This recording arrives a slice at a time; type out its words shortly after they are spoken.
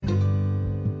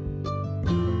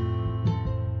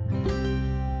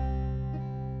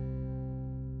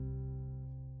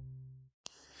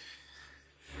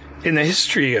In the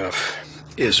history of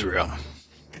Israel,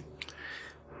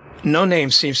 no name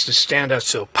seems to stand out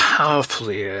so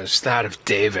powerfully as that of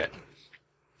David.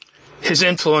 His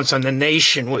influence on the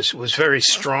nation was very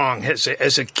strong.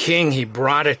 As a king, he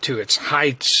brought it to its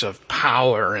heights of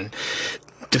power and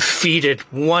defeated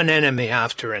one enemy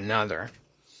after another.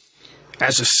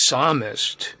 As a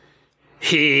psalmist,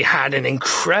 he had an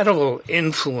incredible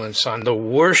influence on the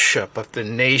worship of the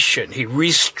nation. He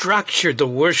restructured the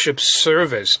worship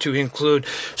service to include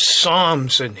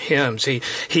psalms and hymns.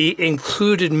 He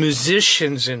included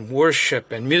musicians in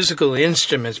worship, and musical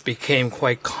instruments became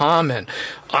quite common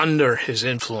under his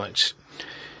influence.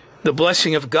 The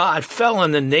blessing of God fell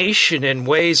on the nation in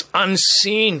ways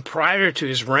unseen prior to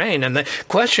his reign. And the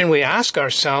question we ask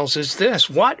ourselves is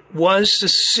this: what was the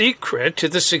secret to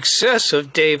the success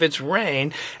of David's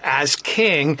reign as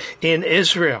king in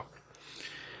Israel?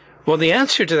 Well, the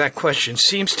answer to that question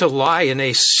seems to lie in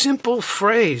a simple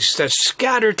phrase that's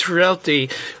scattered throughout the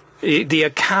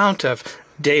account of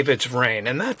David's reign.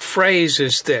 And that phrase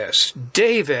is this: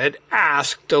 David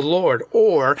asked the Lord,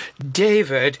 or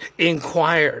David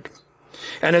inquired.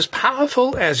 And as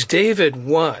powerful as David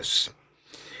was,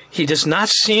 he does not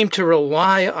seem to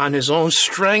rely on his own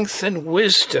strength and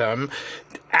wisdom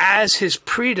as his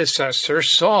predecessor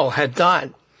Saul had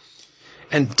done.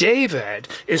 And David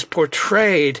is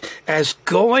portrayed as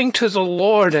going to the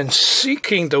Lord and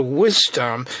seeking the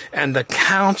wisdom and the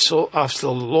counsel of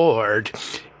the Lord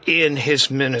in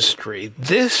his ministry.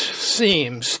 This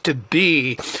seems to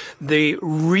be the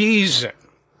reason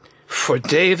for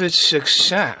David's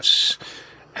success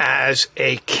as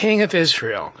a king of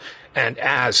Israel and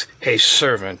as a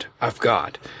servant of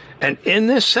God. And in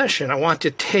this session, I want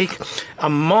to take a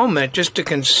moment just to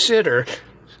consider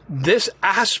this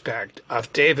aspect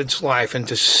of David's life and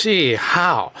to see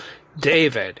how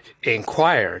David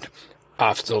inquired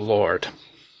of the Lord.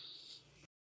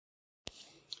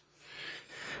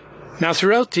 Now,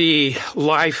 throughout the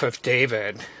life of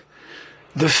David,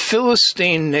 the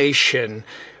Philistine nation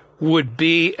would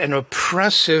be an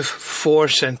oppressive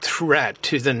force and threat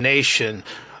to the nation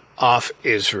of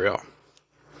Israel.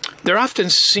 They're often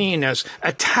seen as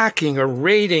attacking or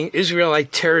raiding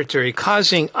Israelite territory,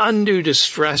 causing undue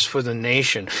distress for the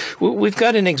nation. We've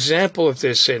got an example of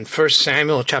this in 1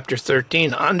 Samuel chapter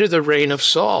 13, under the reign of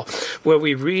Saul, where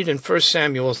we read in 1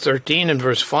 Samuel 13 and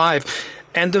verse 5,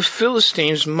 "And the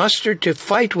Philistines mustered to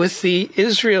fight with the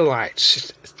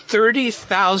Israelites,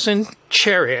 30,000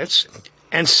 chariots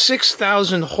and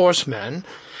 6,000 horsemen,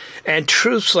 and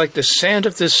troops like the sand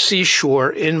of the seashore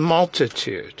in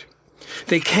multitude.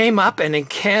 They came up and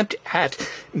encamped at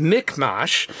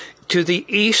Michmash to the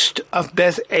east of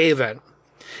Beth-aven.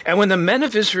 And when the men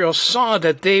of Israel saw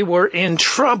that they were in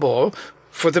trouble,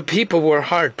 for the people were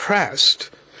hard pressed,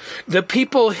 the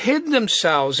people hid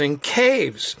themselves in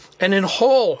caves and in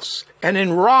holes and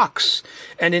in rocks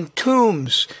and in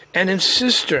tombs and in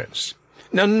cisterns."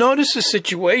 Now notice the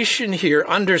situation here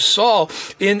under Saul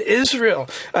in Israel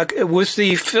with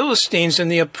the Philistines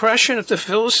and the oppression of the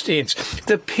Philistines.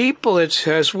 The people, it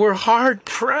says, were hard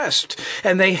pressed,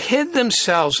 and they hid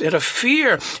themselves in a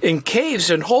fear in caves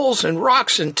and holes and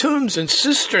rocks and tombs and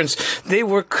cisterns. They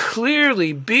were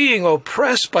clearly being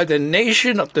oppressed by the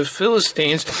nation of the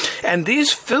Philistines, and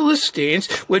these Philistines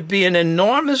would be an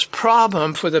enormous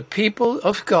problem for the people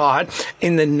of God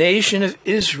in the nation of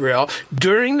Israel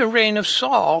during the reign of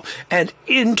Saul and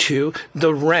into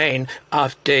the reign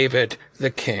of David the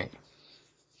king.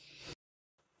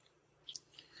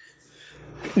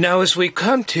 Now, as we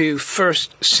come to 1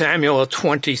 Samuel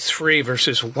 23,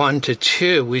 verses 1 to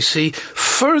 2, we see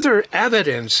further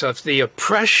evidence of the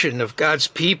oppression of God's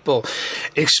people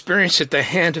experienced at the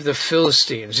hand of the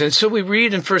Philistines. And so we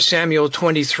read in 1 Samuel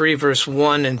 23, verse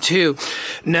 1 and 2,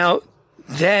 Now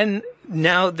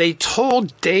they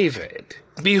told David,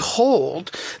 "Behold,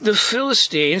 the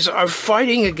Philistines are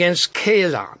fighting against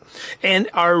Keilah and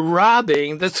are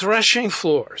robbing the threshing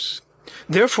floors."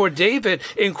 Therefore David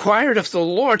inquired of the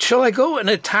Lord, "Shall I go and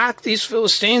attack these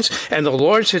Philistines?" And the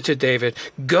Lord said to David,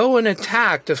 "Go and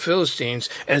attack the Philistines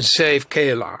and save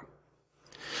Keilah."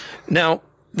 Now,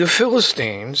 the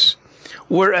Philistines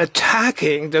were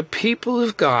attacking the people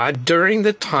of God during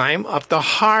the time of the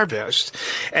harvest.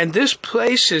 And this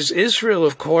places Israel,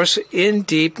 of course, in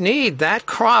deep need. That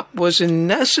crop was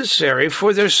necessary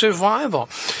for their survival.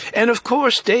 And of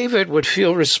course, David would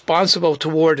feel responsible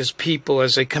toward his people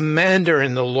as a commander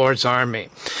in the Lord's army.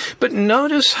 But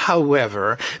notice,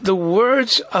 however, the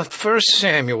words of 1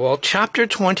 Samuel chapter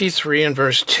 23 and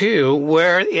verse 2,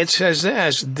 where it says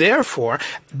this: Therefore,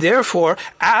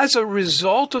 as a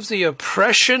result of the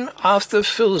oppression of the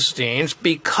Philistines.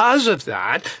 Because of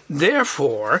that,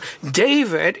 therefore,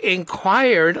 David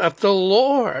inquired of the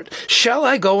Lord, shall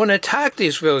I go and attack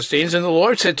these Philistines? And the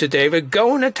Lord said to David,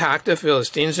 go and attack the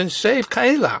Philistines and save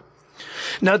Keilah.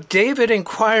 Now, David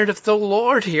inquired of the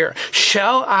Lord here,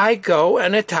 shall I go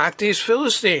and attack these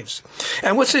Philistines?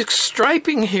 And what's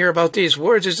striking here about these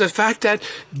words is the fact that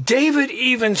David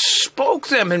even spoke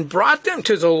them and brought them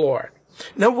to the Lord.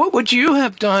 Now, what would you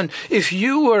have done if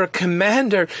you were a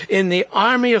commander in the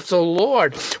army of the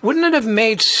Lord? Wouldn't it have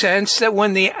made sense that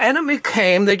when the enemy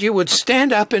came, that you would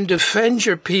stand up and defend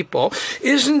your people?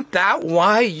 Isn't that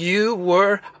why you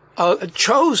were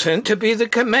chosen to be the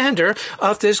commander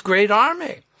of this great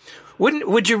army?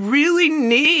 Would you really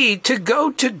need to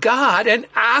go to God and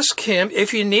ask him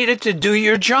if you needed to do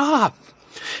your job?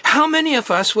 How many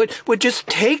of us would just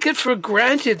take it for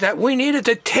granted that we needed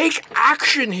to take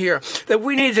action here, that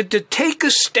we needed to take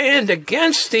a stand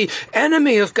against the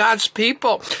enemy of God's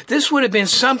people? This would have been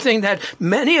something that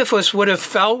many of us would have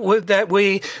felt that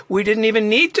we didn't even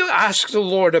need to ask the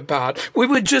Lord about. We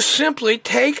would just simply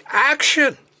take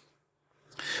action.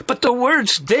 But the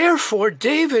words, therefore,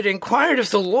 David inquired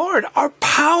of the Lord, are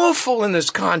powerful in this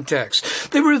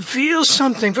context. They reveal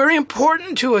something very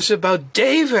important to us about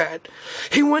David.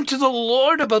 He went to the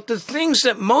Lord about the things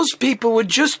that most people would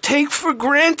just take for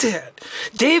granted.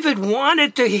 David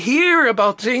wanted to hear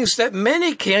about things that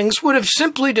many kings would have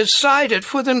simply decided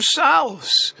for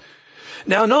themselves.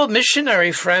 Now, an old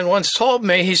missionary friend once told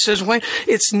me, he says, Wayne,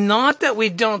 it's not that we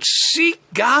don't seek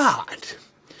God.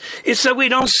 It's that we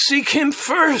don't seek him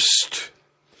first.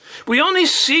 We only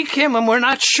seek him when we're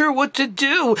not sure what to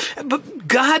do. But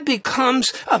God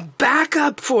becomes a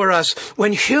backup for us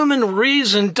when human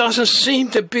reason doesn't seem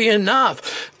to be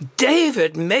enough.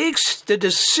 David makes the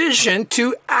decision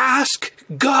to ask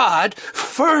God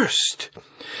first.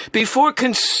 Before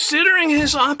considering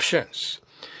his options,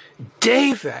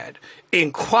 David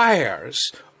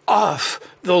inquires of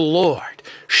the Lord,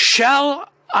 shall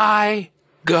I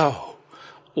go?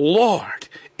 Lord,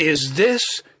 is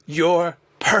this your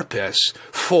purpose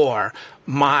for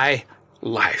my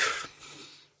life?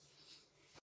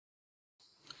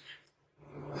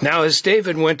 Now, as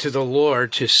David went to the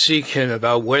Lord to seek him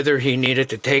about whether he needed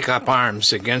to take up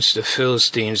arms against the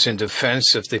Philistines in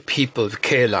defense of the people of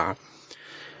Keilah,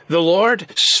 the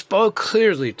Lord spoke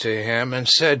clearly to him and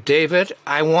said, David,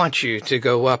 I want you to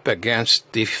go up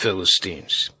against the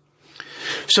Philistines.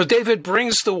 So David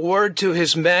brings the word to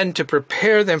his men to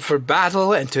prepare them for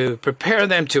battle and to prepare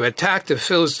them to attack the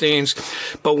Philistines.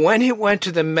 But when he went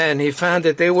to the men, he found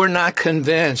that they were not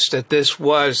convinced that this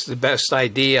was the best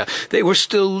idea. They were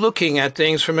still looking at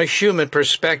things from a human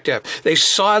perspective. They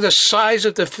saw the size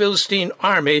of the Philistine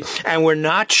army and were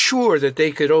not sure that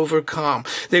they could overcome.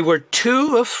 They were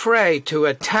too afraid to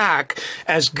attack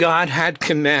as God had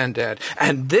commanded.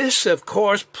 And this, of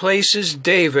course, places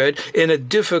David in a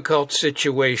difficult situation.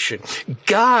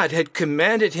 God had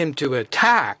commanded him to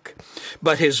attack,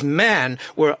 but his men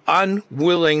were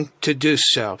unwilling to do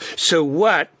so. So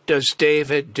what does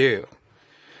David do?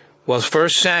 Well, 1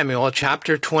 Samuel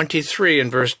chapter 23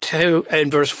 and verse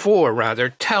 4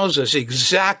 tells us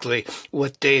exactly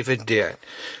what David did.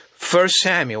 1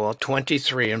 Samuel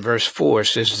 23 and verse 4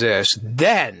 says this,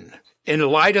 then, in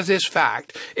light of this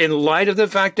fact, in light of the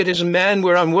fact that his men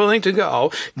were unwilling to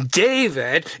go,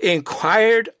 David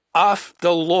inquired of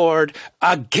the Lord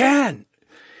again.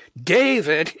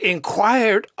 David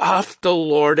inquired of the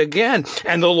Lord again,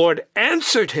 and the Lord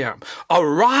answered him,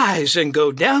 arise and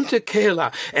go down to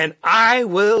Keilah, and I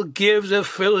will give the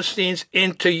Philistines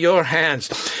into your hands.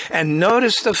 And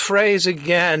notice the phrase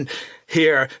again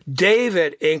here,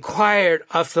 David inquired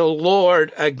of the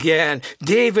Lord again.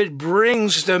 David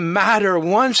brings the matter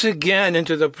once again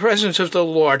into the presence of the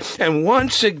Lord. And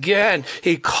once again,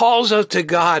 he calls out to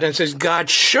God and says, God,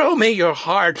 show me your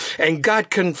heart. And God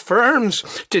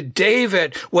confirms to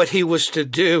David what he was to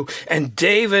do. And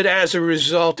David, as a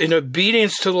result, in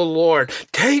obedience to the Lord,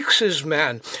 takes his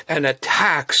men and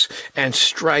attacks and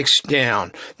strikes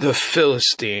down the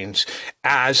Philistines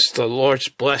as the Lord's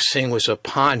blessing was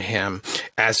upon him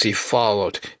as he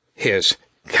followed his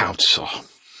counsel.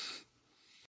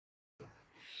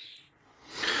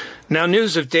 Now,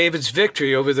 news of David's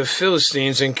victory over the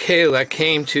Philistines in Keilah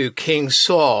came to King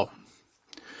Saul.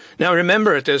 Now,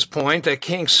 remember at this point that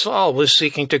King Saul was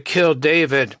seeking to kill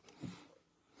David.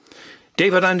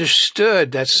 David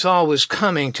understood that Saul was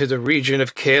coming to the region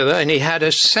of Keilah, and he had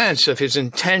a sense of his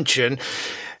intention.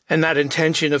 And that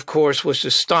intention, of course, was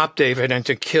to stop David and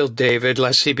to kill David,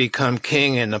 lest he become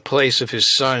king in the place of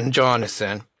his son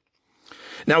Jonathan.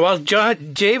 Now, while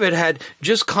David had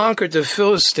just conquered the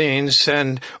Philistines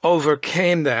and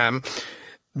overcame them,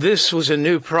 this was a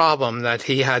new problem that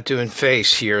he had to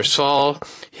face here. Saul,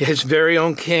 his very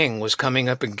own king, was coming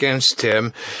up against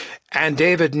him, and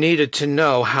David needed to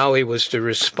know how he was to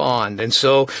respond. And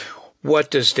so, what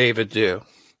does David do?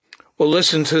 Well,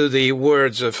 listen to the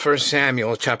words of 1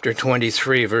 Samuel chapter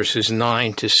 23, verses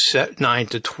 9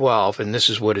 to 12, and this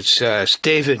is what it says.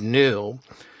 David knew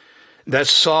that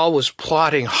Saul was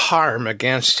plotting harm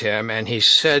against him, and he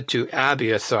said to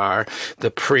Abiathar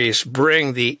the priest,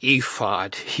 "Bring the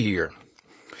ephod here."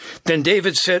 Then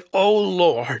David said, "O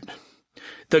Lord,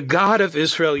 the God of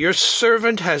Israel, your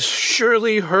servant has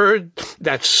surely heard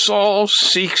that Saul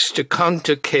seeks to come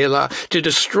to Keilah to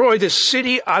destroy the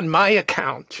city on my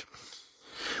account.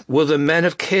 Will the men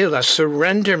of Keilah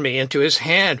surrender me into his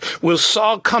hand? Will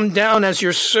Saul come down as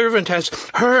your servant has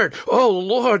heard? O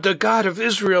Lord, the God of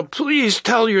Israel, please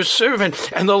tell your servant."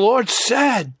 And the Lord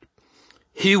said,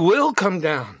 "He will come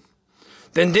down."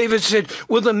 Then David said,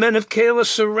 "Will the men of Keilah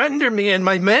surrender me and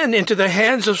my men into the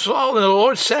hands of Saul?" And the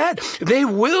Lord said, "They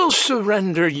will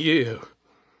surrender you."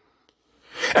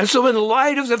 And so in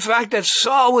light of the fact that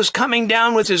Saul was coming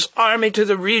down with his army to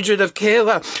the region of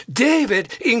Keilah, David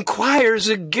inquires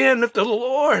again of the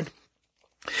Lord.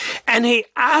 And he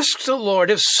asks the Lord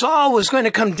if Saul was going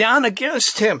to come down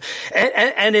against him,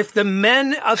 and if the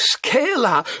men of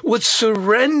Keilah would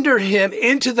surrender him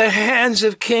into the hands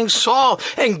of King Saul.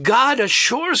 And God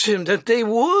assures him that they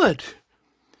would.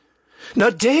 Now,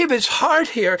 David's heart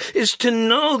here is to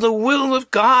know the will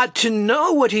of God, to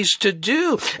know what he's to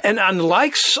do. And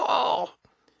unlike Saul,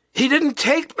 he didn't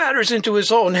take matters into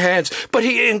his own hands, but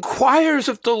he inquires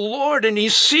of the Lord and he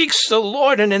seeks the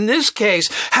Lord. And in this case,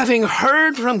 having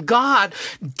heard from God,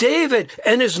 David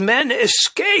and his men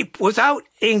escape without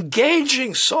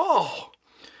engaging Saul.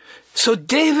 So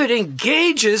David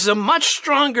engages a much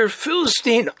stronger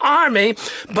Philistine army,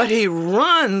 but he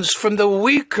runs from the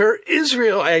weaker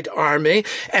Israelite army.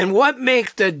 And what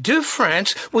made the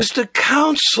difference was the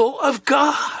counsel of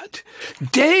God.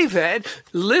 David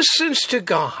listens to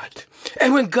God.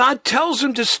 And when God tells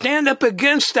him to stand up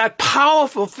against that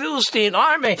powerful Philistine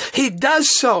army, he does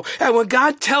so. And when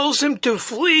God tells him to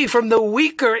flee from the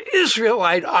weaker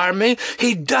Israelite army,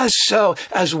 he does so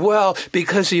as well,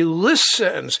 because he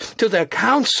listens to the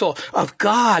counsel of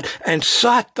God and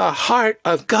sought the heart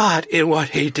of God in what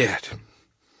he did.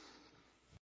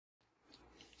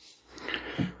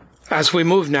 As we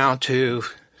move now to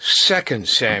 2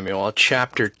 Samuel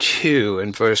chapter 2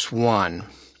 and verse 1,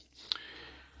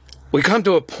 we come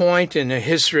to a point in the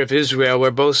history of Israel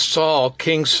where both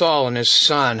King Saul and his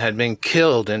son had been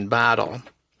killed in battle.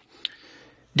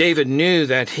 David knew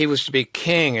that he was to be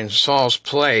king in Saul's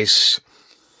place.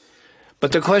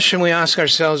 But the question we ask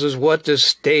ourselves is, what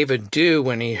does David do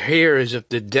when he hears of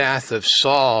the death of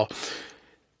Saul?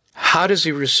 How does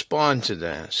he respond to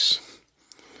this?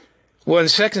 Well, in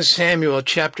 2 Samuel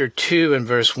chapter 2 and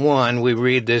verse 1, we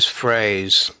read this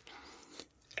phrase: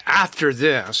 "After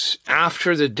this,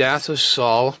 after the death of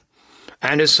Saul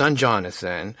and his son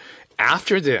Jonathan,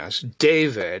 after this,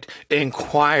 David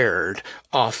inquired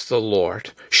of the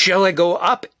Lord, 'Shall I go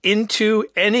up into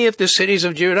any of the cities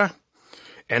of Judah?'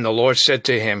 And the Lord said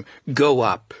to him, 'Go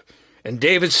up.' And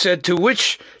David said, 'To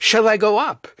which shall I go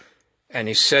up?' And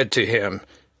he said to him,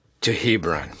 'To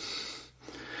Hebron.'"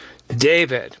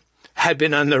 David had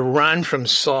been on the run from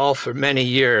Saul for many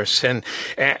years. And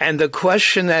the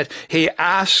question that he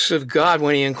asks of God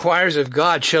when he inquires of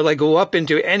God, "Shall I go up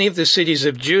into any of the cities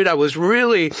of Judah?" was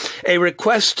really a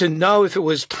request to know if it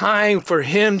was time for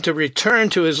him to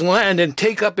return to his land and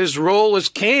take up his role as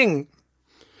king.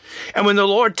 And when the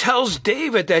Lord tells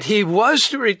David that he was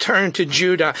to return to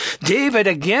Judah, David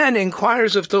again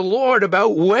inquires of the Lord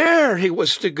about where he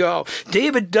was to go.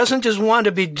 David doesn't just want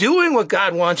to be doing what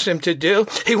God wants him to do.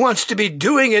 He wants to be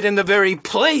doing it in the very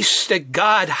place that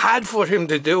God had for him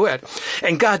to do it.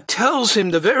 And God tells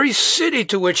him the very city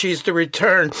to which he's to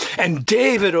return. And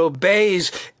David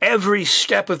obeys every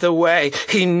step of the way.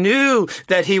 He knew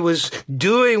that he was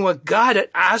doing what God had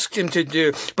asked him to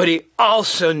do, but he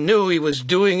also knew he was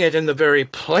doing it in the very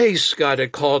place God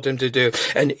had called him to do.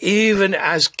 And even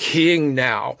as king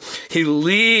now, he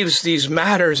leaves these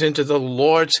matters into the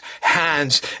Lord's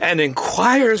hands and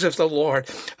inquires of the Lord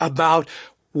about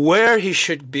where he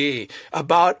should be,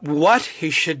 about what he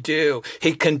should do.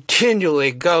 He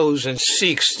continually goes and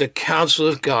seeks the counsel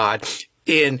of God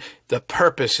in the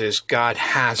purposes God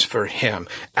has for him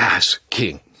as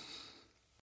king.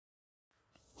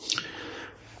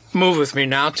 Move with me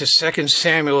now to 2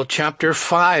 Samuel chapter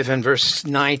 5 and verse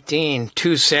 19,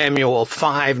 2 Samuel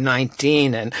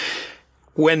 5:19. And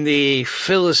when the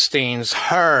Philistines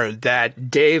heard that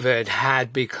David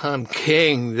had become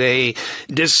king, they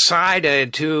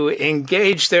decided to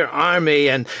engage their army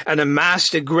and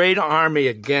amassed a great army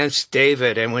against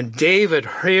David. And when David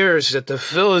hears that the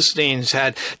Philistines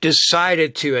had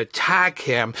decided to attack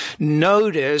him,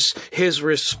 notice his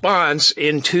response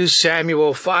in 2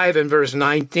 Samuel 5 and verse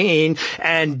 19.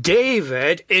 And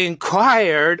David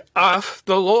inquired of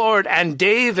the Lord, and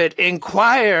David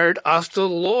inquired of the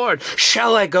Lord,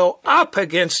 shall I go up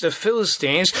against the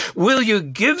Philistines? Will you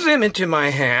give them into my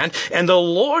hand? And the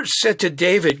Lord said to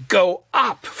David, go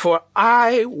up, for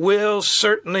I will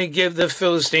certainly give the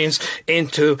Philistines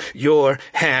into your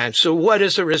hand. So what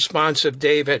is the response of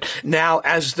David? Now,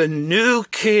 as the new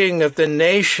king of the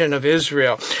nation of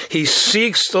Israel, he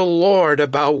seeks the Lord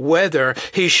about whether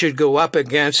he should go up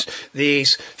against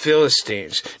these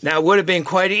Philistines. Now, it would have been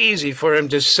quite easy for him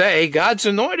to say, God's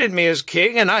anointed me as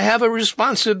king, and I have a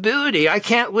responsibility. I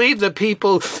can't leave the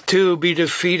people to be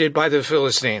defeated by the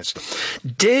Philistines.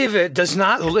 David does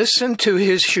not listen to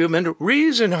his human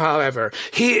reason, however.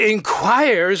 He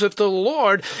inquires of the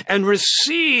Lord and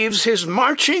receives his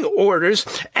marching orders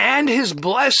and his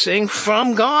blessing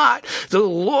from God. The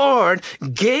Lord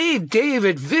gave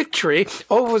David victory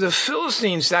over the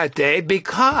Philistines that day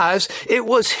because it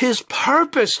was his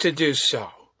purpose to do so.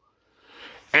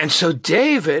 And so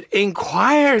David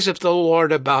inquires of the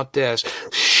Lord about this.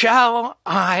 Shall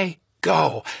I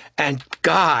go? And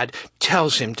God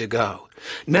tells him to go.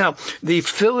 Now, the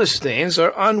Philistines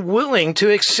are unwilling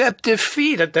to accept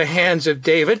defeat at the hands of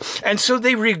David, and so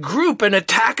they regroup and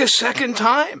attack a second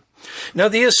time. Now,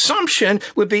 the assumption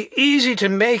would be easy to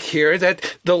make here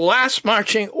that the last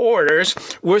marching orders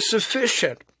were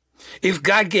sufficient. If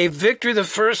God gave victory the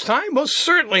first time, well,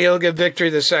 certainly he'll give victory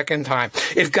the second time.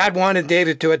 If God wanted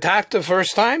David to attack the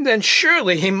first time, then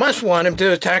surely he must want him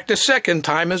to attack the second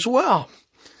time as well.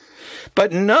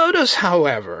 But notice,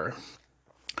 however,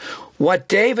 what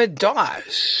David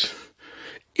does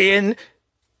in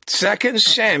 2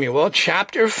 Samuel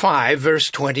chapter 5,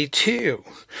 verse 22.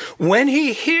 When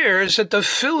he hears that the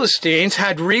Philistines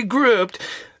had regrouped,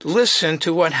 listen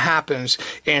to what happens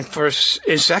in 2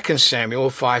 Samuel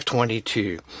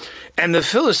 5:22. And the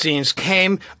Philistines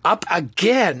came up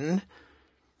again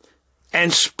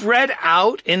and spread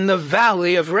out in the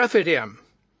valley of Rephidim.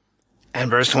 And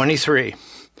verse 23.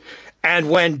 And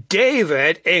when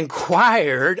David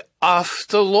inquired of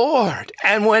the Lord,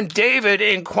 and when David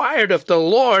inquired of the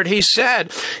Lord, he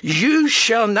said, you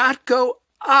shall not go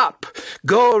up,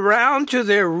 go around to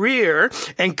their rear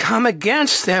and come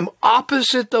against them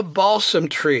opposite the balsam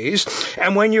trees.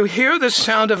 And when you hear the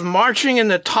sound of marching in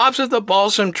the tops of the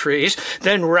balsam trees,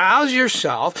 then rouse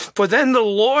yourself, for then the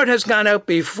Lord has gone out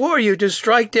before you to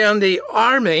strike down the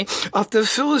army of the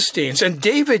Philistines. And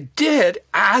David did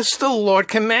as the Lord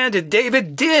commanded.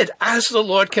 David did as the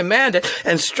Lord commanded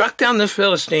and struck down the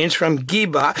Philistines from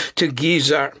Geba to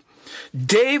Gezer.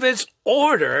 David's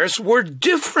orders were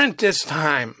different this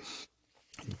time.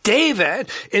 David,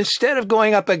 instead of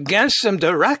going up against them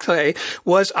directly,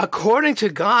 was, according to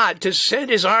God, to send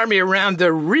his army around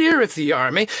the rear of the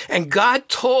army, and God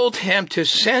told him to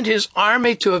send his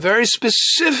army to a very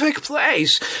specific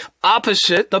place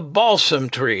opposite the balsam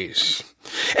trees.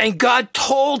 And God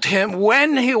told him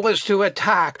when he was to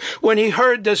attack, when he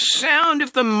heard the sound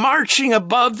of the marching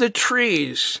above the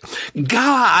trees.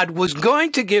 God was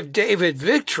going to give David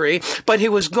victory, but he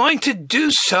was going to do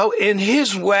so in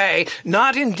his way,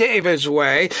 not in David's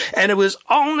way. And it was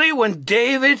only when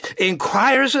David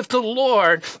inquires of the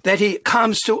Lord that he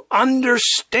comes to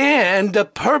understand the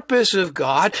purpose of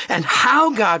God and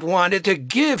how God wanted to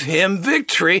give him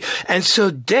victory. And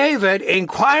so David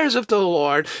inquires of the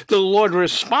Lord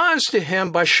responds to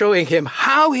him by showing him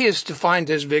how he is to find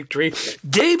his victory.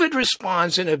 David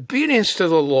responds in obedience to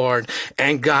the Lord,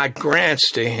 and God grants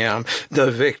to him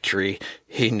the victory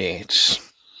he needs.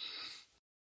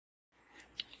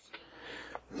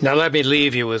 Now let me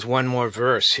leave you with one more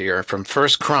verse here from 1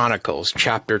 Chronicles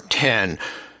chapter 10,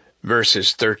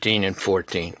 verses 13 and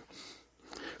 14.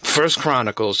 1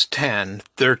 Chronicles 10,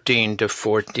 13 to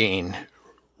 14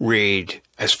 read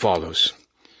as follows.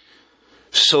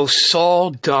 So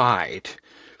Saul died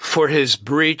for his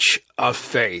breach of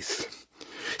faith.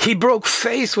 He broke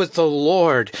faith with the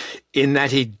Lord in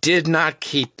that he did not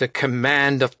keep the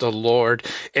command of the Lord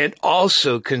and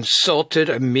also consulted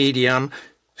a medium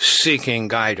seeking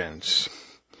guidance.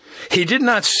 He did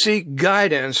not seek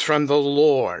guidance from the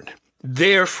Lord,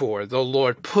 Therefore, the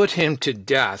Lord put him to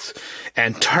death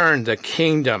and turned the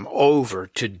kingdom over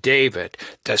to David,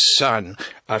 the son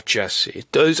of Jesse.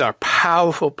 Those are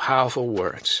powerful, powerful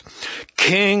words.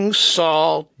 King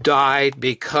Saul died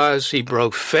because he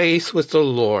broke faith with the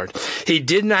Lord. He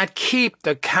did not keep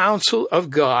the counsel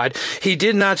of God. He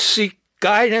did not seek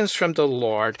guidance from the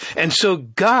Lord. And so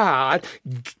God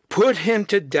put him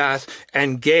to death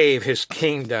and gave his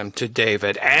kingdom to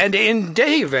David. And in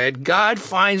David, God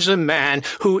finds a man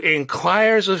who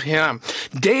inquires of him.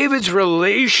 David's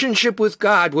relationship with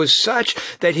God was such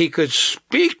that he could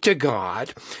speak to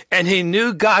God, and he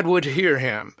knew God would hear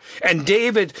him. And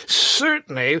David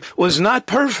certainly was not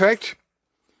perfect,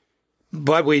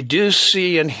 but we do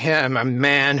see in him a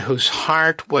man whose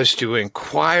heart was to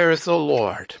inquire of the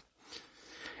Lord.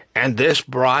 And this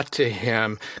brought to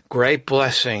him great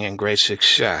blessing and great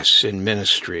success in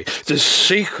ministry. The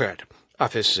secret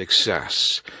of his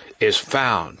success is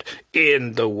found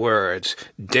in the words,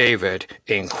 David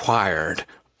inquired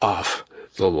of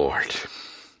the Lord.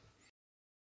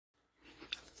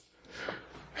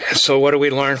 And so what do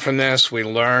we learn from this? We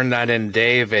learn that in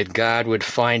David, God would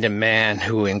find a man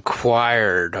who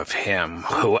inquired of him,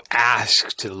 who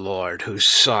asked the Lord, who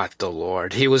sought the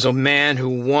Lord. He was a man who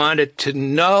wanted to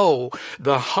know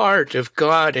the heart of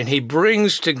God, and he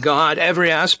brings to God every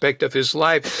aspect of his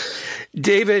life.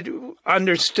 David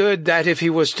understood that if he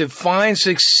was to find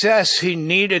success, he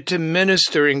needed to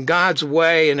minister in God's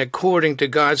way and according to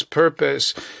God's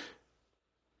purpose.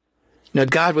 Now,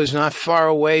 God was not far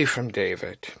away from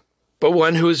David, but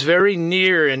one who was very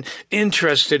near and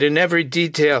interested in every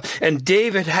detail. And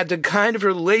David had the kind of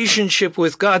relationship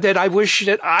with God that I wish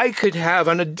that I could have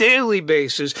on a daily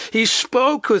basis. He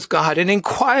spoke with God and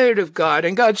inquired of God,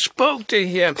 and God spoke to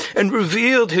him and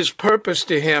revealed his purpose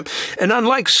to him. And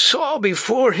unlike Saul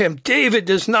before him, David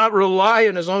does not rely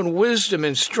on his own wisdom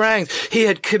and strength. He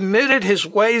had committed his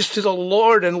ways to the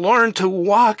Lord and learned to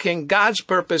walk in God's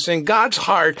purpose, in God's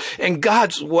heart, in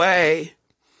God's way.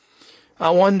 I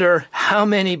wonder how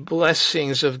many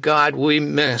blessings of God we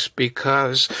miss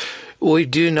because we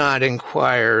do not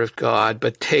inquire of God,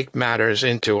 but take matters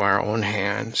into our own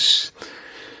hands.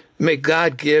 May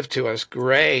God give to us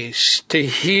grace to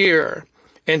hear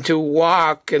and to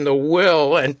walk in the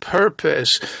will and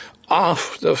purpose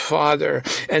of the Father.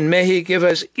 And may he give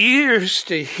us ears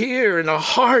to hear and a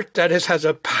heart that has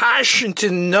a passion to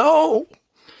know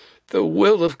the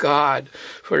will of God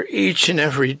for each and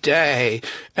every day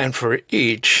and for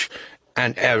each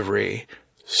and every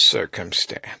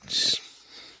circumstance.